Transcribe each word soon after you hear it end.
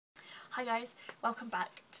Hi guys, welcome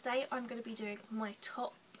back. Today I'm going to be doing my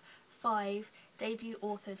top 5 debut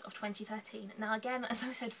authors of 2013. Now again, as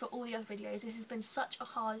I said for all the other videos, this has been such a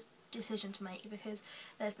hard decision to make because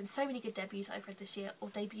there's been so many good debuts I've read this year, or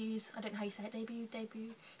debuts, I don't know how you say it,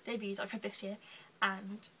 debuts I've read this year,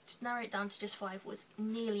 and to narrow it down to just 5 was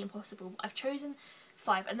nearly impossible. I've chosen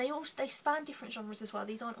 5, and they span different genres as well.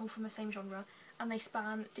 These aren't all from the same genre, and they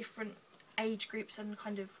span different age groups and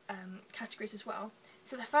kind of categories as well.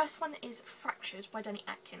 So the first one is Fractured by Denny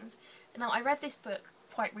Atkins. Now I read this book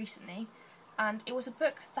quite recently, and it was a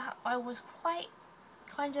book that I was quite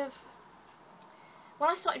when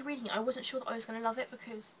I started reading it I wasn't sure that I was going to love it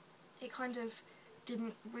because it kind of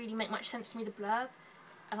didn't really make much sense to me, the blurb,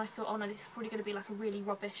 and I thought, oh no, this is probably going to be like a really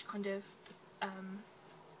rubbish kind of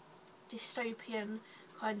dystopian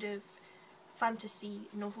kind of fantasy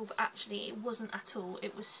novel, but actually it wasn't at all.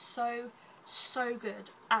 It was so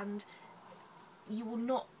good, and you will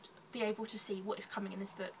not be able to see what is coming in this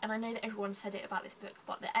book, and I know that everyone said it about this book,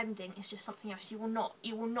 but the ending is just something else. You will not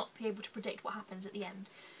be able to predict what happens at the end.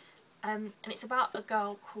 And it's about a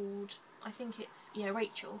girl called, I think it's,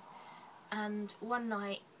 Rachel, and one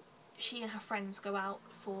night she and her friends go out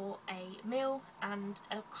for a meal and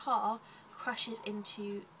a car crashes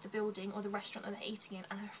into the building or the restaurant that they're eating in,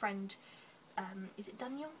 and her friend, is it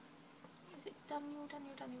Daniel? Is it Daniel?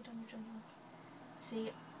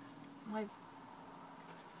 See, my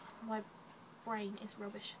brain is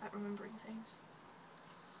rubbish at remembering things.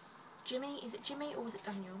 Jimmy? Is it Jimmy or was it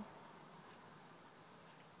Daniel?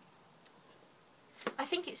 I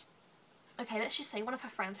think it's... Okay, let's just say one of her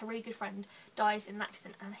friends, her really good friend, dies in an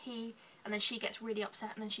accident, and then she gets really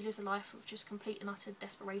upset, and then she lives a life of just complete and utter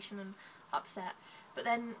desperation and upset. But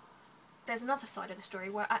then there's another side of the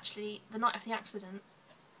story where actually the night of the accident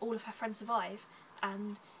all of her friends survive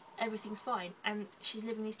and everything's fine, and she's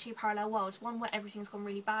living these two parallel worlds, one where everything's gone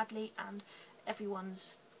really badly and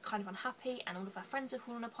everyone's kind of unhappy and all of her friends have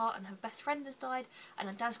fallen apart and her best friend has died and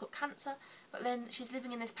her dad's got cancer, but then she's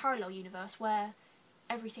living in this parallel universe where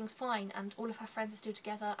everything's fine and all of her friends are still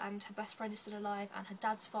together and her best friend is still alive and her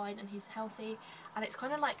dad's fine and he's healthy, and it's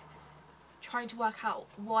kind of like trying to work out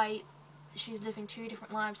why she's living two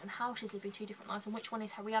different lives and how she's living two different lives and which one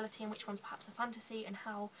is her reality and which one's perhaps a fantasy, and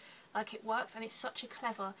how it works. And it's such a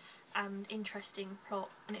clever and interesting plot,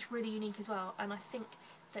 and it's really unique as well, and I think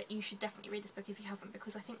that you should definitely read this book if you haven't,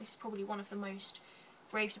 because I think this is probably one of the most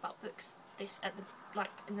raved about books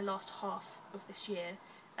in the last half of this year.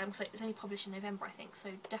 So it's only published in November, I think, so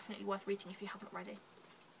definitely worth reading if you haven't already.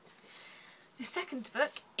 The second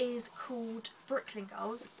book is called Brooklyn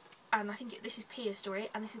Girls, and I think this is Pia's story,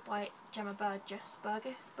 and this is by Gemma Burgess.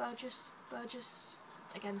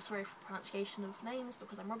 Again, sorry for pronunciation of names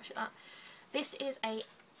because I'm rubbish at that. This is a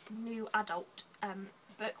new adult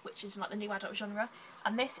book, which is like the new adult genre,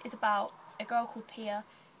 and this is about a girl called Pia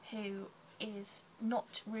who is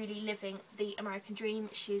not really living the American dream.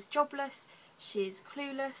 She's jobless, she's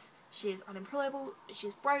clueless, she's unemployable,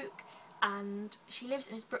 she's broke, and she lives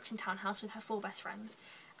in a Brooklyn townhouse with her 4 best friends,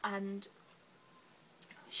 and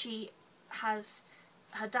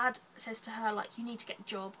her dad says to her, like, you need to get a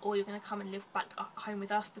job or you're going to come and live back home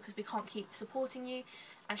with us because we can't keep supporting you.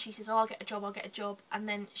 And she says, oh, I'll get a job, and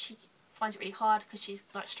then she finds it really hard because she's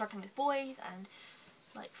like struggling with boys and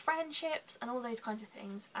like friendships and all those kinds of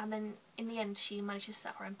things, and then in the end she manages to set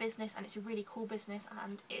up her own business, and it's a really cool business,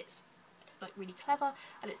 and it's like really clever,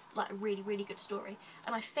 and it's like a really good story.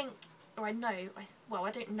 And I think, or I know, well,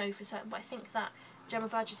 I don't know for certain, but I think that Gemma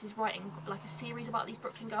Burgess is writing like a series about these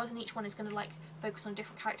Brooklyn girls, and each one is going to like focus on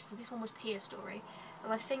different characters. So this one was Pia's story,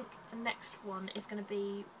 and I think the next one is going to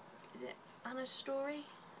be, is it Anna's story?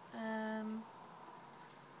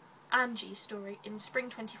 Angie's story in spring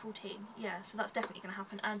 2014. Yeah, so that's definitely going to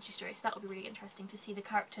happen, Angie's story. So that will be really interesting to see the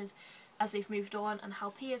characters as they've moved on, and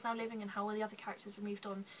how Pia's now living, and how all the other characters have moved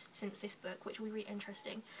on since this book, which will be really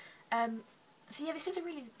interesting. So yeah, this is a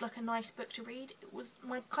really a nice book to read. It was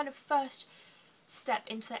my kind of first step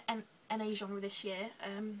into the NA genre this year,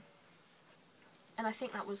 and I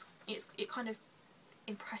think that was it kind of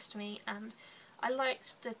impressed me, and I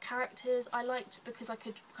liked the characters. I liked because I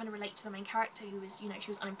could kind of relate to the main character who was, she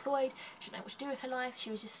was unemployed, she didn't know what to do with her life, she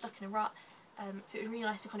was just stuck in a rut, so it was really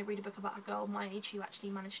nice to kind of read a book about a girl my age who actually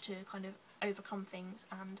managed to kind of overcome things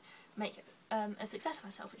and make a success of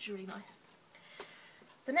herself, which is really nice.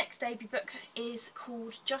 The next debut book is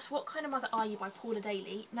called Just What Kind of Mother Are You by Paula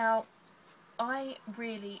Daly. Now, I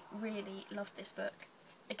really loved this book.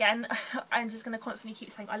 Again, I'm just going to constantly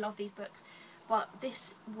keep saying I love these books, but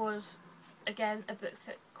this was, again, a book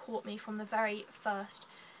that caught me from the very first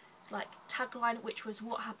tagline, which was,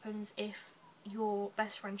 what happens if your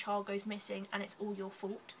best friend child goes missing and it's all your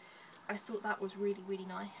fault. I thought that was really, really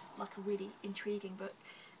nice, like a really intriguing book,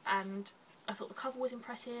 and I thought the cover was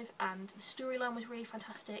impressive and the storyline was really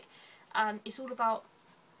fantastic. And it's all about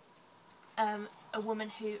a woman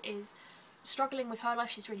who is struggling with her life.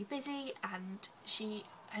 She's really busy and she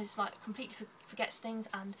has like completely forgets things,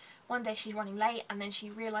 and one day she's running late and then she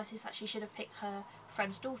realises that she should have picked her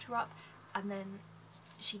friend's daughter up, and then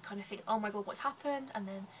she kind of thinks, oh my god, what's happened, and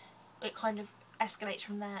then it kind of escalates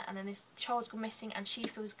from there, and then this child's gone missing and she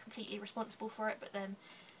feels completely responsible for it, but then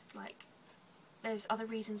like there's other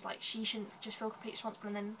reasons, like she shouldn't just feel completely responsible,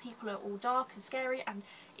 and then people are all dark and scary, and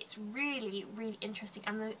it's really, really interesting.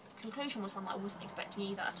 And the conclusion was one that I wasn't expecting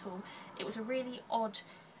either at all. It was a really odd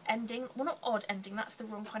ending. Well, not odd ending, that's the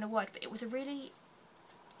wrong kind of word, but it was a really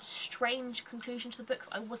strange conclusion to the book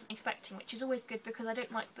that I wasn't expecting, which is always good because I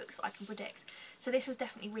don't like books I can predict. So this was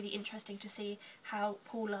definitely really interesting to see how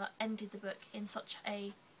Paula ended the book in such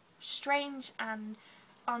a strange and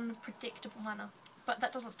unpredictable manner. But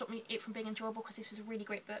that doesn't stop it from being enjoyable, because this was a really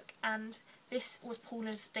great book, and this was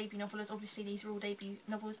Paula's debut novel, as obviously these are all debut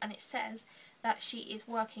novels, and it says that she is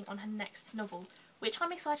working on her next novel, which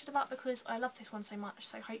I'm excited about because I love this one so much,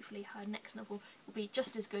 so hopefully her next novel will be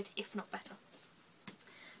just as good, if not better.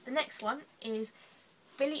 The next one is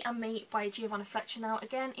Billy and Me by Giovanna Fletcher. Now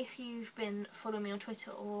again, if you've been following me on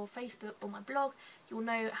Twitter or Facebook or my blog, you'll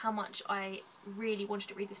know how much I really wanted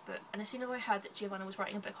to read this book, and as soon as I heard that Giovanna was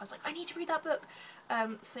writing a book, I was like, I need to read that book.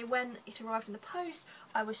 So when it arrived in the post,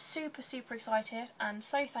 I was super, super excited and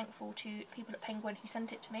so thankful to people at Penguin who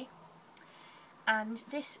sent it to me. And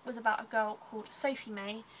this was about a girl called Sophie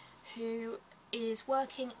May, who is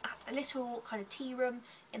working at a little kind of tea room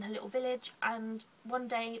in her little village, and one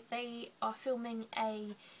day they are filming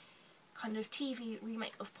a kind of TV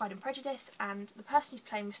remake of Pride and Prejudice, and the person who's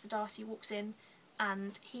playing Mr. Darcy walks in,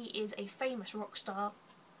 and he is a famous rock star.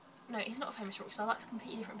 No, he's not a famous rock star, that's a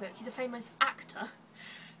completely different book. He's a famous actor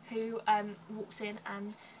who walks in,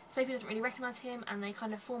 and Sophie doesn't really recognise him, and they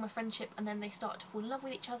kind of form a friendship, and then they start to fall in love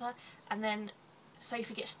with each other, and then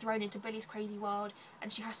Sophie gets thrown into Billy's crazy world,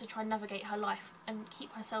 and she has to try and navigate her life and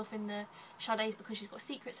keep herself in the shadows because she's got a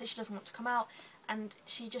secret, so she doesn't want to come out, and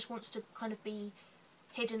she just wants to kind of be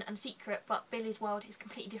hidden and secret, but Billy's world is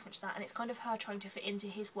completely different to that, and it's kind of her trying to fit into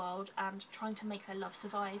his world and trying to make their love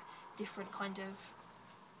survive different kind of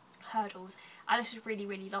hurdles. And this was a really,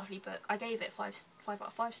 really lovely book. I gave it 5 out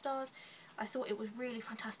of 5 stars. I thought it was really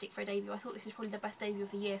fantastic for a debut. I thought this is probably the best debut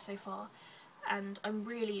of the year so far, and I'm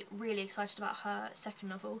really, really excited about her second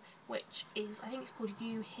novel, which is, I think it's called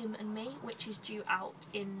You, Him and Me, which is due out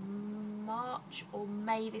in March or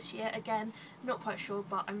May this year. Again, not quite sure,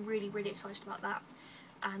 but I'm really, really excited about that.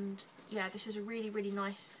 And yeah, this was a really, really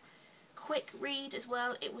nice, quick read as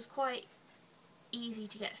well. It was quite easy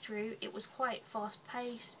to get through. It was quite fast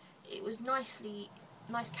paced. It was nice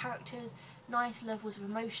characters, nice levels of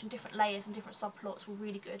emotion, different layers and different subplots were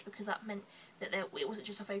really good, because that meant that it wasn't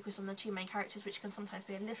just a focus on the two main characters, which can sometimes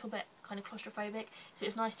be a little bit kind of claustrophobic, so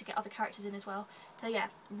it's nice to get other characters in as well. So yeah,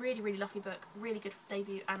 really, really lovely book, really good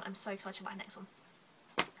debut, and I'm so excited about her next one.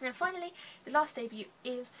 And then finally, the last debut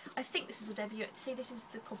is, I think this is a debut. See, this is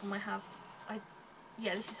the problem I have.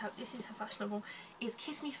 Yeah, this is her first novel. Is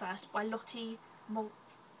Kiss Me First by Lottie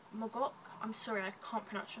Mogok. I'm sorry, I can't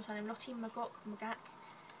pronounce her surname. Lottie Mogak.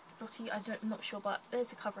 Lottie, I'm not sure, but there's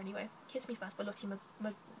the cover anyway. Kiss Me First by Lottie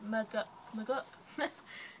Mogok.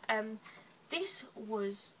 This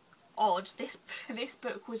was odd. This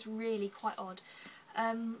book was really quite odd.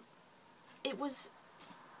 It was.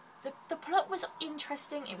 The plot was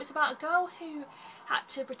interesting. It was about a girl who had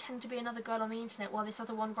to pretend to be another girl on the internet while this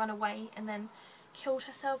other one ran away and then killed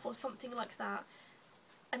herself or something like that.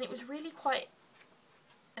 And it was really quite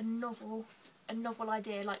a novel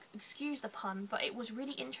idea, like, excuse the pun, but it was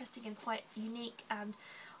really interesting and quite unique, and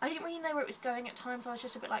I didn't really know where it was going at times. I was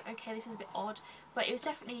just a bit like, okay, this is a bit odd, but it was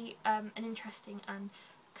definitely an interesting and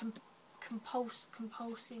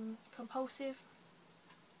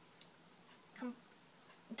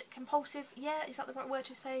compulsive, yeah, is that the right word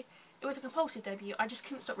to say? It was a compulsive debut. I just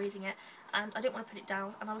couldn't stop reading it, and I didn't want to put it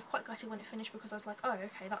down, and I was quite gutted when it finished because I was like, oh,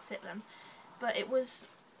 okay, that's it then. But it was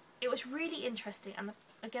really interesting, and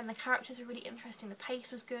again, the characters were really interesting, the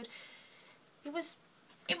pace was good. It was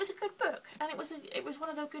a good book, and it was one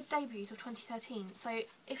of the good debuts of 2013, so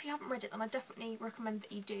if you haven't read it, then I definitely recommend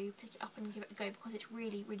that you do pick it up and give it a go, because it's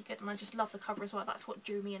really, really good, and I just love the cover as well. That's what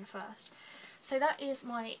drew me in first. So that is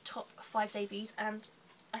my top 5 debuts, and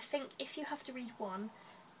I think if you have to read one,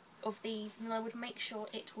 of these, then I would make sure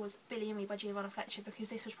it was Billy and Me by Giovanna Fletcher, because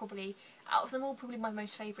this was probably, out of them all, probably my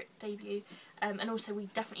most favourite debut. And also we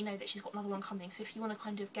definitely know that she's got another one coming, so if you want to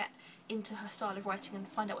kind of get into her style of writing and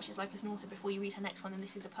find out what she's like as an author before you read her next one, then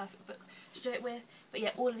this is a perfect book to do it with. But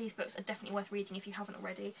yeah, all of these books are definitely worth reading if you haven't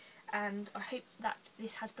already, and I hope that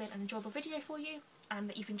this has been an enjoyable video for you, and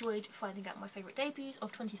that you've enjoyed finding out my favourite debuts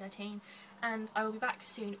of 2013, and I will be back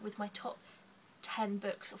soon with my top 10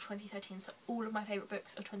 books of 2013, so all of my favourite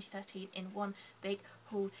books of 2013 in one big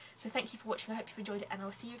haul. So thank you for watching, I hope you've enjoyed it, and I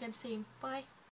will see you again soon. Bye!